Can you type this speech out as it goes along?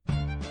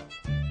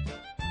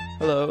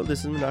Hello, this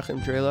is Menachem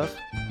Drelich.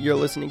 You're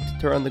listening to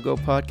Torah on the Go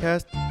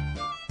podcast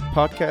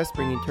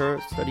bringing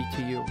Torah study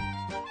to you.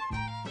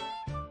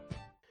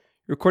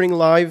 Recording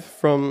live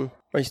from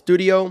my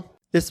studio.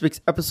 This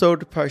week's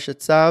episode, Parashat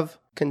Tzav,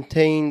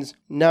 contains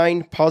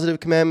 9 positive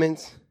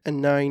commandments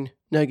and 9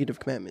 negative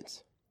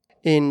commandments.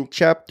 In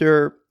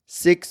chapter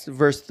 6,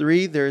 verse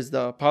 3, there's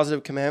the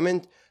positive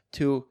commandment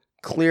to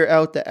clear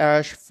out the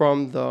ash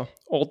from the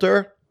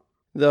altar.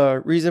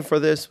 The reason for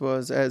this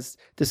was, as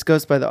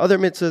discussed by the other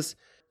mitzvahs,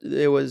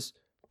 it was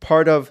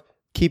part of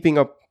keeping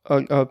a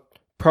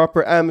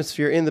proper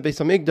atmosphere in the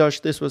Beis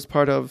HaMikdash. This was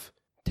part of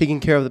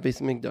taking care of the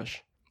Beis HaMikdash.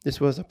 This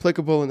was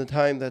applicable in the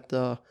time that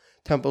the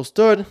temple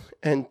stood,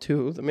 and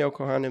to the male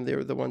Kohanim, they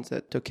were the ones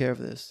that took care of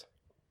this.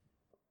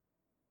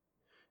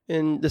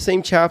 In the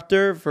same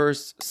chapter,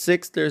 verse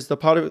 6, there's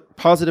the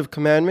positive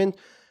commandment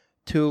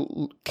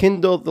to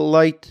kindle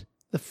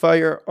the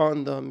fire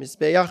on the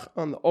Mizbeach,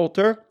 on the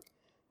altar.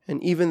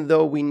 And even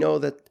though we know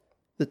that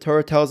the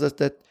Torah tells us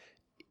that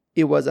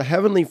it was a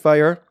heavenly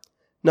fire,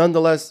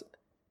 nonetheless,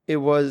 it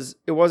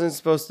wasn't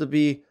supposed to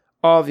be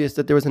obvious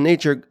that there was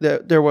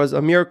that there was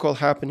a miracle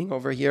happening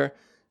over here.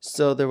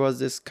 So there was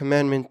this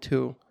commandment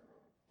to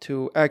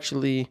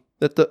actually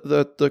that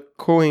the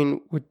Kohen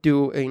would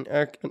do an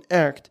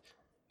act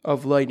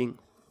of lighting,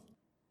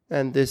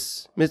 and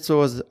this mitzvah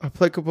was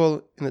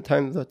applicable in the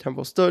time the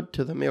temple stood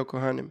to the male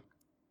Kohanim.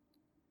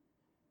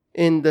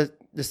 In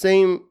the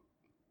same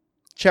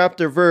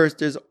chapter verse,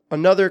 there's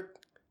another.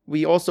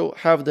 We also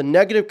have the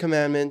negative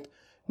commandment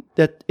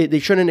that they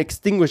shouldn't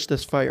extinguish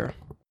this fire.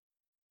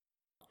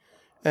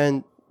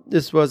 And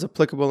this was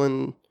applicable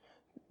in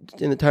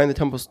the time the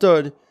temple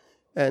stood,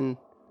 and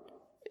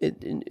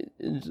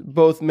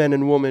both men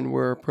and women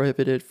were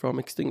prohibited from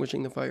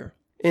extinguishing the fire.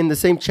 In the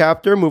same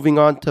chapter, moving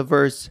on to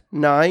verse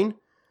 9,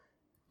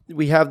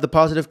 we have the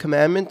positive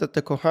commandment that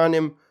the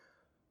Kohanim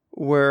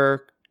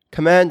were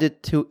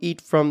commanded to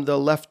eat from the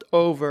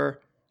leftover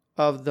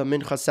of the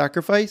mincha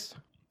sacrifice.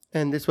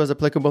 And this was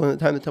applicable in the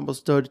time the temple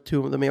stood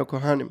to the male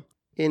Kohanim.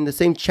 In the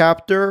same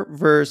chapter,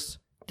 verse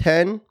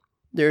 10,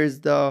 there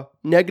is the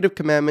negative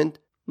commandment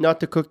not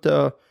to cook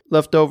the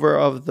leftover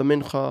of the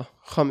mincha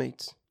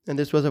chametz. And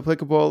this was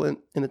applicable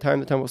in the time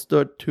the temple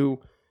stood to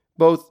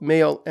both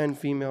male and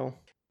female.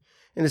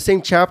 In the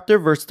same chapter,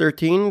 verse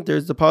 13,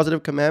 there's the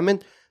positive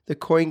commandment. The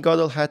Kohen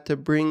Gadol had to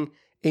bring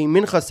a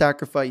mincha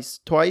sacrifice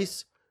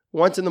twice,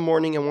 once in the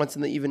morning and once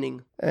in the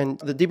evening. And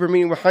the deeper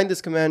meaning behind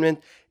this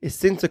commandment is,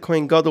 since the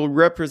Kohen Gadol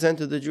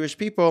represented the Jewish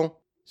people,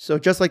 so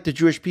just like the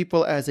Jewish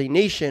people as a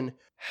nation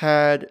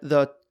had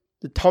the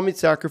Talmud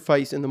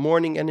sacrifice in the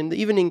morning and in the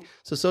evening,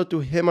 so to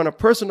him on a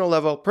personal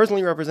level,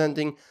 personally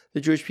representing the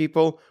Jewish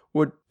people,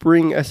 would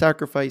bring a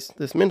sacrifice,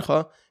 this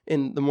mincha,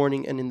 in the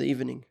morning and in the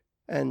evening.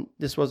 And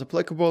this was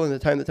applicable in the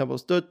time the temple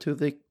stood to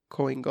the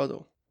Kohen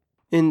Gadol.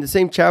 In the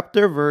same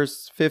chapter,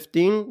 verse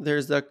 15,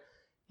 there's the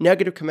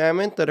negative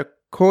commandment that a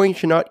Kohen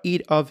should not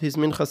eat of his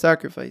mincha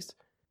sacrifice.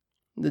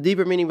 The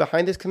deeper meaning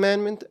behind this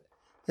commandment,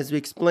 as we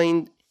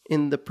explained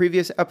in the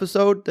previous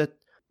episode, that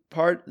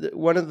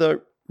one of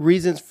the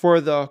reasons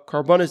for the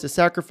karbanos, the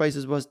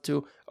sacrifices, was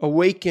to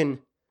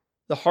awaken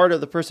the heart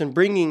of the person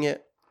bringing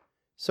it.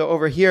 So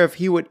over here, if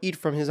he would eat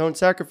from his own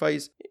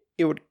sacrifice,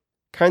 it would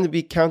kind of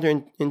be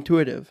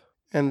counterintuitive.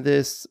 And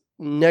this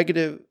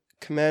negative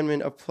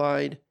commandment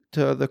applied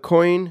to the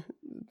Kohen,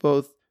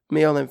 both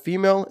male and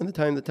female, in the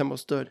time the temple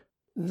stood.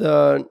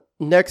 The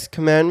next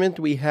commandment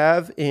we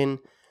have in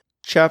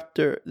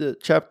chapter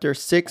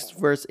 6,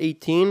 verse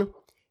 18,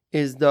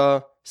 is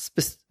the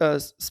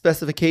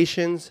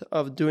specifications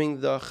of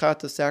doing the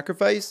chata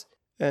sacrifice.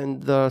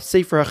 And the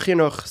Sefer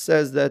HaChinuch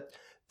says that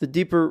the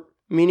deeper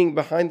meaning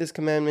behind this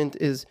commandment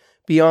is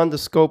beyond the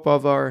scope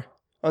of our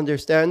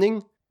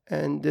understanding,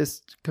 and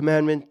this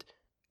commandment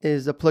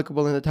is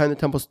applicable in the time the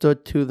temple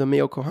stood to the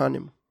male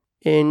Kohanim.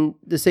 In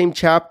the same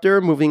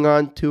chapter, moving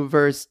on to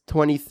verse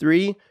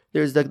 23,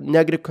 there's the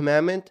negative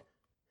commandment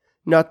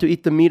not to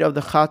eat the meat of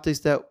the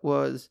chatas that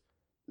was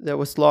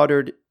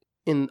slaughtered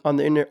on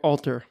the inner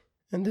altar.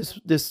 And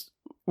this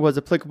was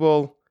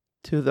applicable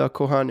to the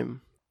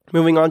Kohanim.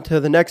 Moving on to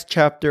the next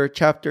chapter,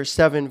 chapter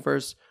 7,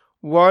 verse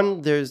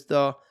 1, there's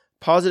the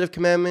positive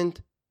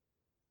commandment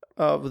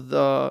of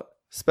the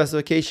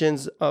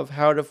specifications of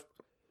how to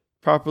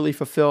properly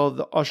fulfill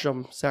the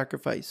Asham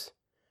sacrifice.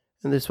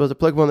 And this was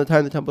applicable in the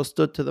time the temple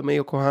stood to the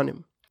male Kohanim.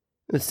 In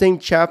the same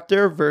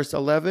chapter, verse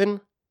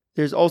 11,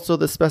 there's also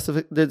the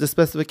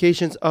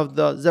specifications of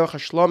the Zevach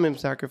HaShlomim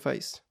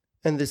sacrifice.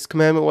 And this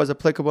commandment was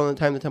applicable in the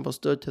time the temple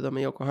stood to the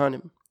male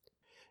Kohanim.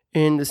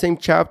 In the same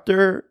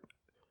chapter,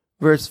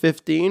 verse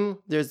 15,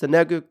 there's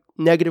the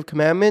negative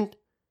commandment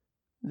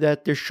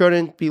that there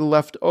shouldn't be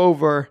left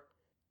over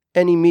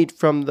any meat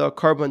from the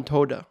Karban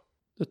Toda,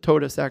 the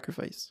Toda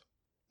sacrifice.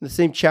 In the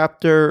same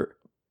chapter,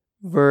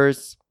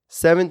 verse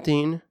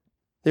 17,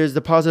 there's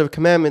the positive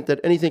commandment that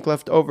anything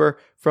left over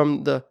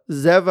from the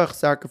Zevach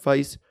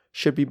sacrifice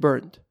should be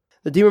burned.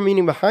 The deeper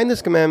meaning behind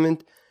this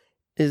commandment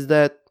is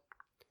that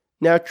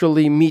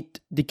naturally meat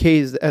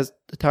decays as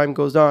the time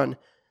goes on,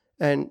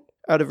 and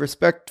out of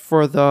respect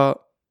for the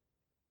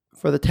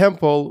for the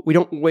temple, we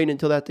don't wait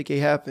until that decay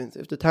happens.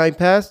 If the time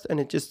passed and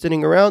it's just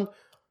sitting around,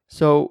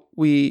 so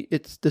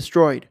it's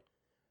destroyed.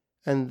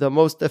 And the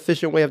most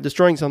efficient way of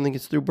destroying something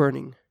is through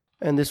burning.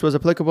 And this was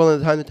applicable in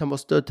the time the temple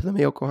stood to the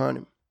male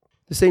Kohanim.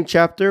 The same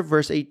chapter,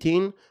 verse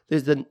 18,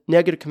 there's the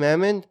negative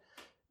commandment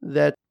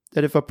that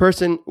if a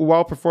person,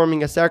 while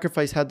performing a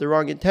sacrifice, had the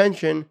wrong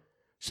intention,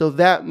 so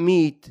that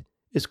meat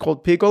is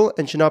called pigul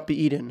and should not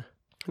be eaten.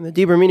 And the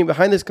deeper meaning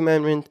behind this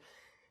commandment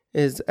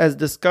is, as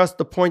discussed,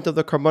 the point of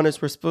the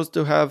karbanos were supposed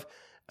to have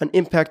an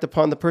impact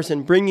upon the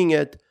person bringing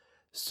it.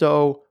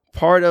 So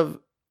part of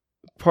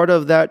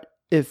that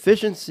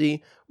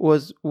efficiency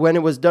was when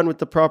it was done with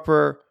the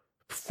proper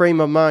frame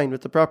of mind,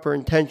 with the proper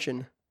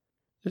intention.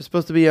 There's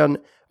supposed to be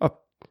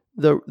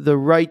the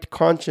right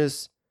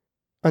conscious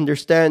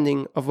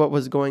understanding of what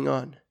was going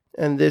on.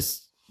 And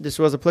this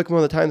was applicable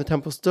in the time the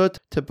temple stood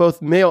to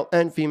both male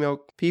and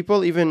female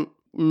people, even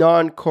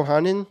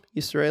non-Kohanim,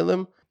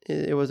 Yisraelim,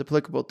 it was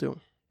applicable to.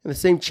 In the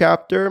same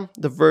chapter,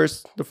 the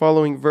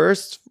following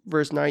verse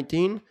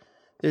 19,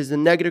 there's the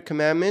negative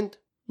commandment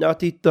not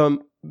to eat the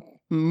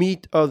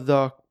meat of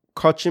the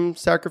kachim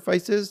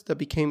sacrifices that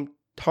became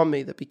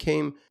tameh, that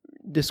became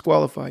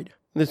disqualified.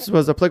 This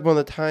was applicable in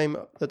the time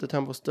that the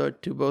temple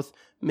stood to both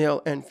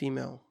male and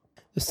female.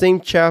 The same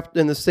chapter,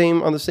 on the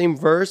same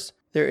verse,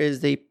 there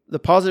is the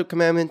positive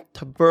commandment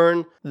to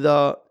burn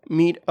the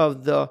meat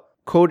of the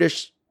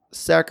kodesh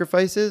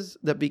sacrifices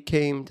that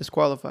became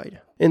disqualified.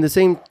 In the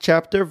same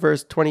chapter,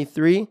 verse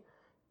 23,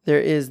 there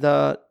is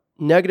the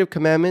negative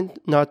commandment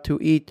not to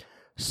eat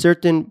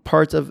certain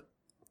parts of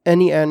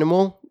any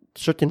animal,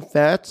 certain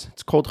fats.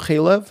 It's called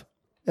chelev.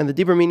 And the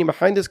deeper meaning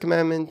behind this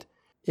commandment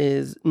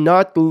is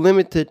not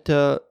limited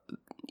to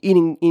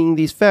eating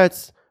these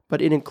fats,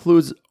 but it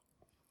includes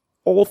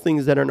all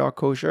things that are not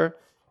kosher.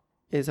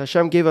 Is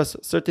Hashem gave us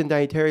certain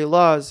dietary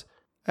laws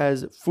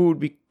as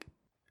food,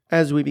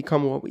 as we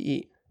become what we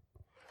eat.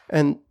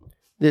 And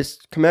this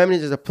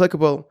commandment is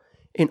applicable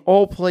in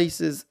all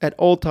places, at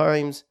all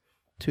times,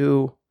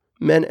 to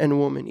men and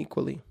women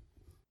equally.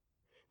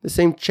 The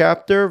same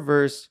chapter,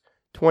 verse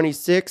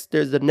 26,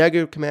 there's the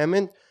negative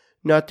commandment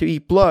not to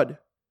eat blood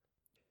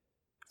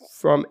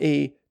from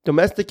a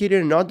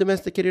domesticated and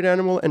non-domesticated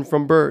animal and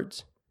from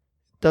birds.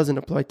 It doesn't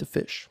apply to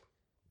fish.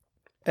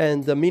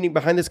 And the meaning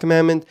behind this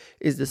commandment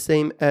is the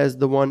same as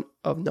the one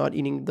of not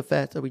eating the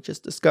fat that we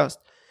just discussed.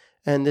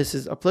 And this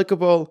is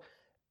applicable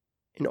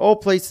in all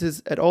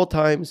places, at all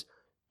times,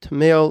 to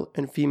male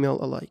and female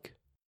alike.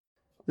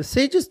 The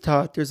sages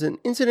taught there's an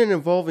incident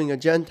involving a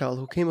Gentile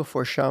who came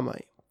before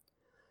Shammai.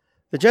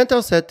 The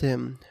Gentile said to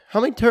him,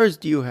 "How many Torahs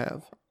do you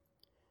have?"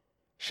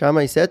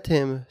 Shammai said to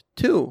him,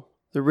 2,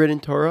 the written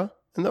Torah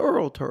and the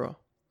oral Torah.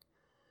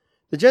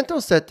 The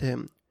Gentile said to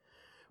him,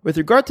 "With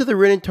regard to the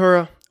written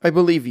Torah, I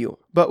believe you,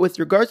 but with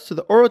regards to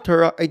the oral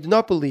Torah, I do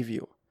not believe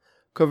you.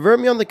 Convert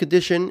me on the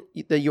condition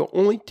that you'll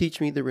only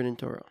teach me the written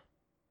Torah."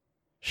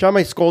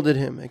 Shammai scolded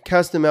him and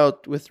cast him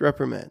out with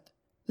reprimand.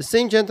 The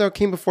same Gentile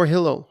came before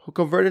Hillel, who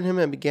converted him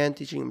and began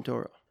teaching him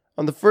Torah.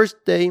 On the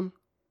first day,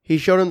 he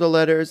showed him the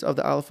letters of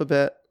the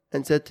alphabet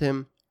and said to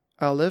him,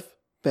 Aleph,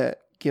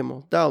 Bet,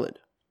 Gimel, Daled,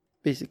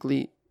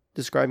 basically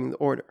describing the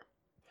order.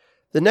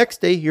 The next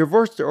day, he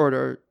reversed the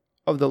order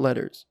of the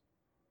letters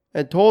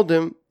and told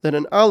him that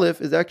an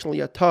Aleph is actually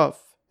a Tav,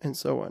 and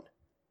so on.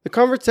 The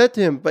convert said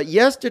to him, "But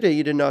yesterday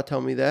you did not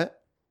tell me that."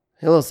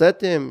 Hillel said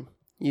to him,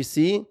 "You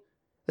see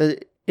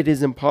that it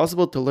is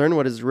impossible to learn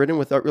what is written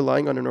without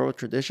relying on an oral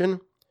tradition.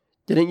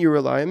 Didn't you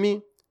rely on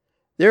me?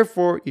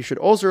 Therefore, you should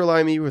also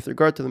rely on me with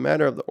regard to the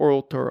matter of the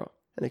oral Torah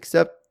and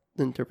accept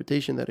the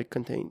interpretation that it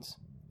contains."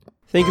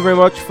 Thank you very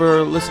much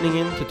for listening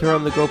in to Torah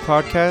on the Go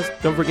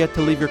podcast. Don't forget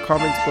to leave your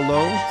comments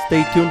below.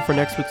 Stay tuned for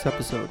next week's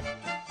episode.